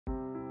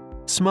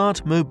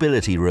Smart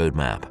Mobility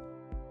Roadmap.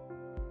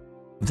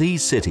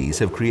 These cities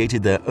have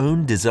created their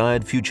own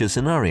desired future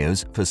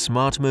scenarios for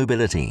smart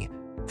mobility,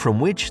 from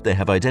which they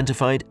have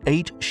identified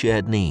 8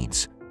 shared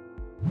needs.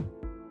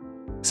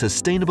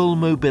 Sustainable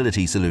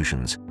mobility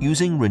solutions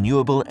using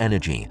renewable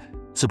energy,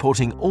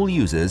 supporting all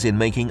users in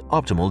making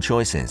optimal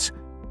choices.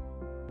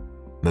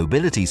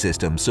 Mobility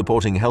systems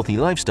supporting healthy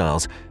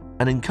lifestyles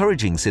and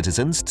encouraging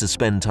citizens to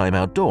spend time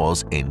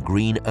outdoors in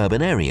green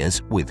urban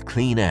areas with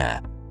clean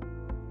air.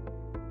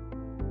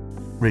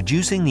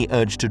 Reducing the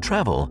urge to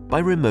travel by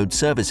remote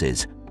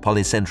services,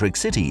 polycentric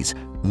cities,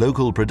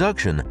 local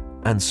production,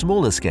 and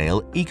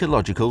smaller-scale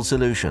ecological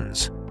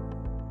solutions.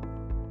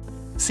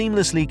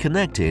 Seamlessly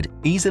connected,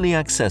 easily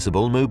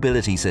accessible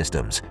mobility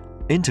systems,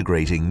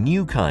 integrating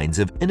new kinds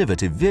of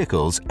innovative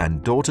vehicles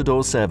and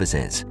door-to-door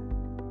services.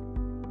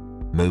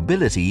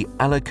 Mobility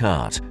à la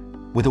carte,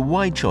 with a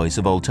wide choice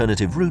of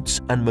alternative routes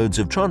and modes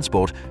of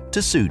transport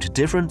to suit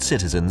different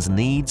citizens'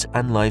 needs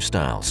and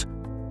lifestyles.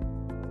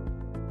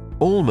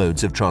 All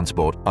modes of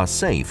transport are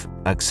safe,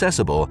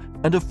 accessible,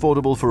 and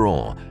affordable for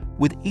all,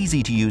 with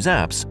easy-to-use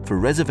apps for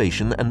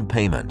reservation and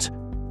payment.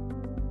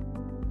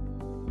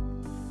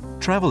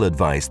 Travel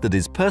advice that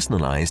is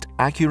personalized,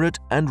 accurate,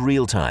 and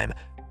real-time,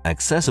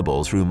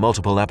 accessible through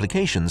multiple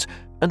applications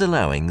and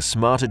allowing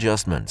smart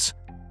adjustments.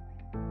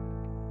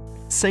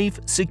 Safe,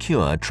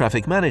 secure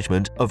traffic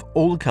management of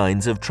all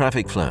kinds of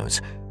traffic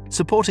flows,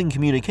 supporting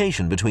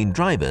communication between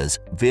drivers,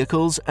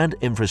 vehicles, and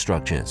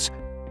infrastructures.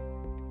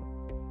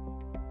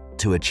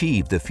 To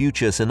achieve the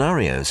future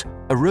scenarios,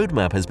 a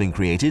roadmap has been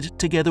created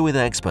together with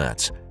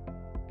experts.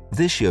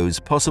 This shows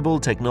possible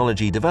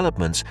technology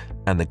developments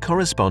and the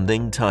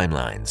corresponding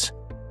timelines.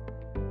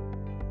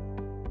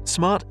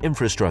 Smart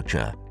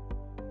infrastructure.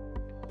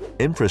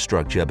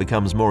 Infrastructure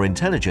becomes more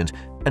intelligent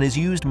and is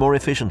used more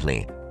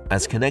efficiently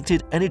as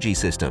connected energy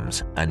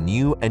systems and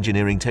new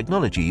engineering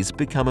technologies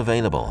become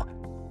available.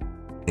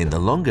 In the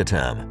longer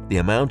term, the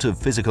amount of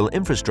physical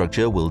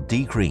infrastructure will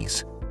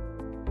decrease.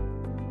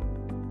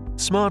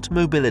 Smart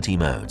mobility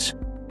modes.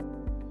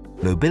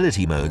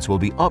 Mobility modes will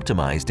be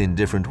optimized in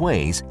different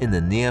ways in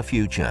the near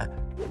future,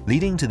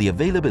 leading to the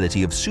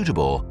availability of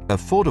suitable,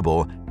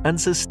 affordable,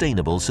 and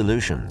sustainable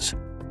solutions.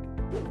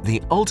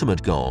 The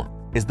ultimate goal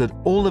is that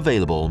all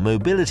available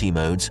mobility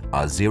modes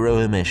are zero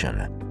emission.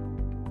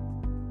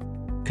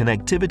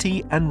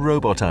 Connectivity and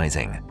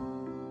robotizing.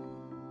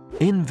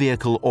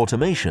 In-vehicle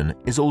automation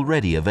is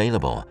already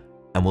available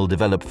and will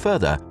develop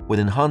further with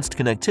enhanced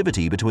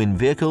connectivity between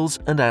vehicles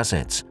and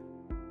assets.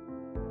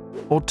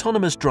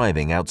 Autonomous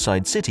driving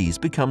outside cities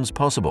becomes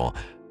possible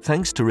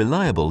thanks to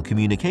reliable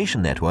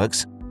communication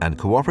networks and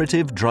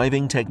cooperative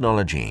driving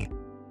technology.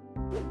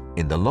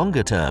 In the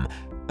longer term,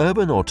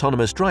 urban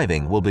autonomous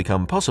driving will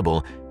become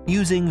possible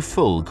using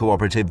full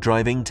cooperative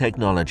driving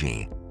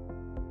technology.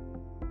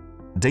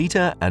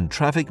 Data and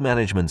traffic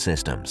management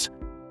systems.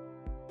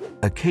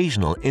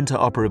 Occasional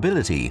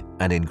interoperability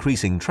and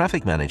increasing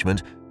traffic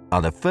management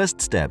are the first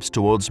steps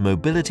towards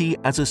mobility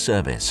as a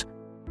service.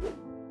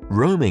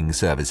 Roaming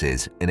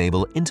services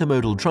enable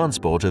intermodal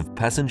transport of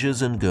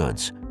passengers and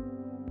goods.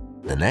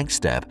 The next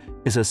step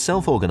is a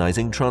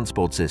self-organizing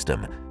transport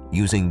system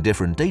using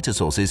different data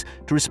sources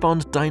to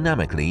respond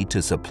dynamically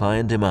to supply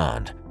and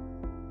demand.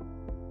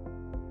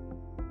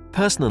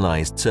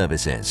 Personalized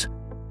services.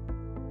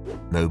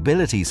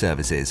 Mobility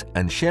services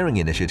and sharing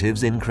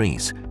initiatives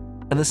increase,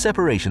 and the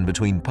separation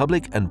between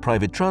public and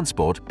private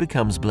transport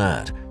becomes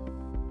blurred.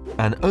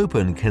 An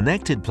open,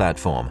 connected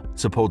platform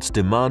supports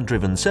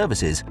demand-driven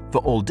services for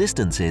all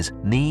distances,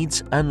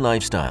 needs, and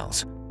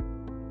lifestyles.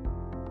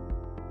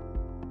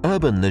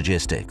 Urban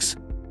logistics.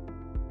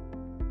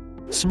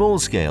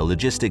 Small-scale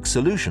logistics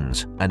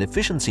solutions and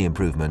efficiency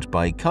improvement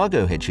by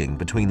cargo hitching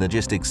between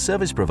logistics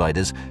service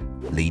providers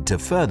lead to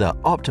further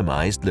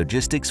optimized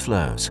logistics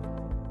flows.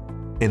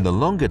 In the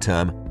longer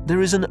term,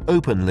 there is an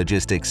open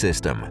logistics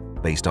system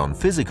based on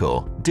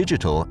physical,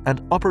 digital,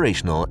 and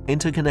operational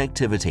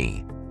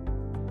interconnectivity.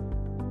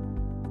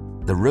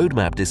 The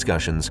roadmap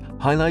discussions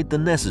highlight the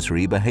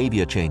necessary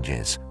behavior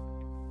changes.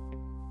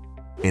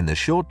 In the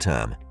short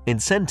term,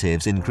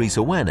 incentives increase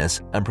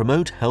awareness and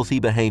promote healthy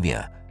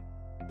behavior.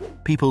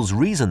 People's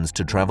reasons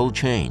to travel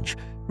change,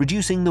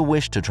 reducing the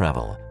wish to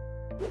travel.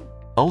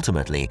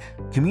 Ultimately,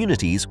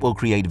 communities will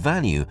create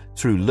value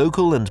through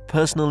local and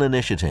personal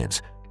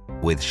initiatives,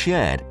 with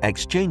shared,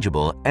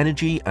 exchangeable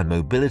energy and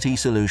mobility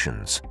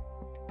solutions.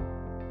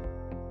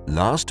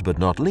 Last but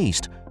not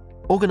least,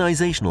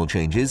 organizational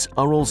changes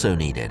are also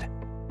needed.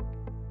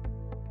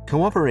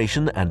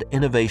 Cooperation and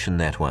innovation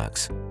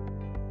networks.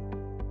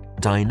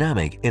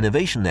 Dynamic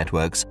innovation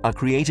networks are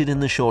created in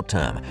the short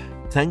term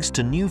thanks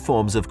to new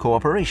forms of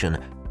cooperation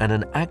and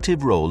an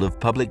active role of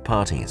public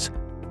parties.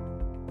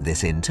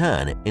 This in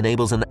turn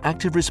enables an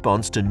active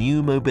response to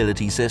new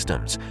mobility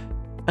systems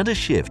and a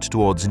shift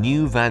towards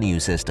new value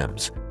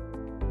systems.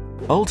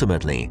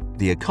 Ultimately,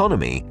 the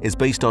economy is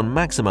based on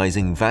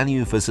maximizing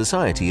value for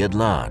society at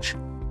large.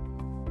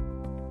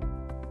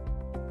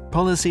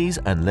 Policies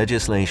and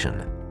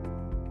legislation.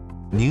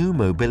 New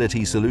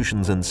mobility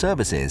solutions and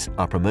services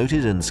are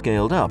promoted and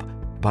scaled up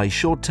by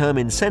short-term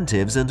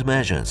incentives and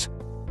measures.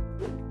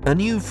 A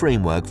new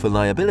framework for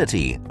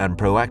liability and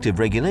proactive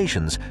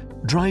regulations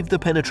drive the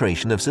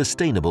penetration of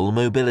sustainable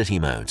mobility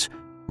modes,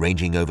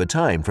 ranging over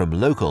time from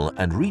local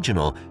and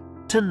regional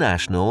to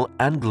national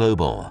and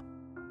global.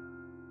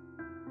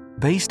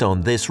 Based on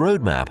this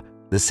roadmap,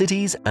 the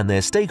cities and their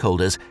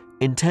stakeholders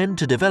intend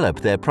to develop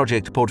their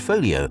project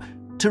portfolio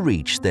to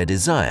reach their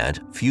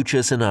desired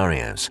future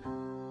scenarios.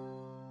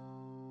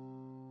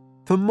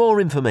 For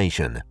more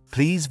information,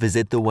 please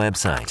visit the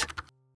website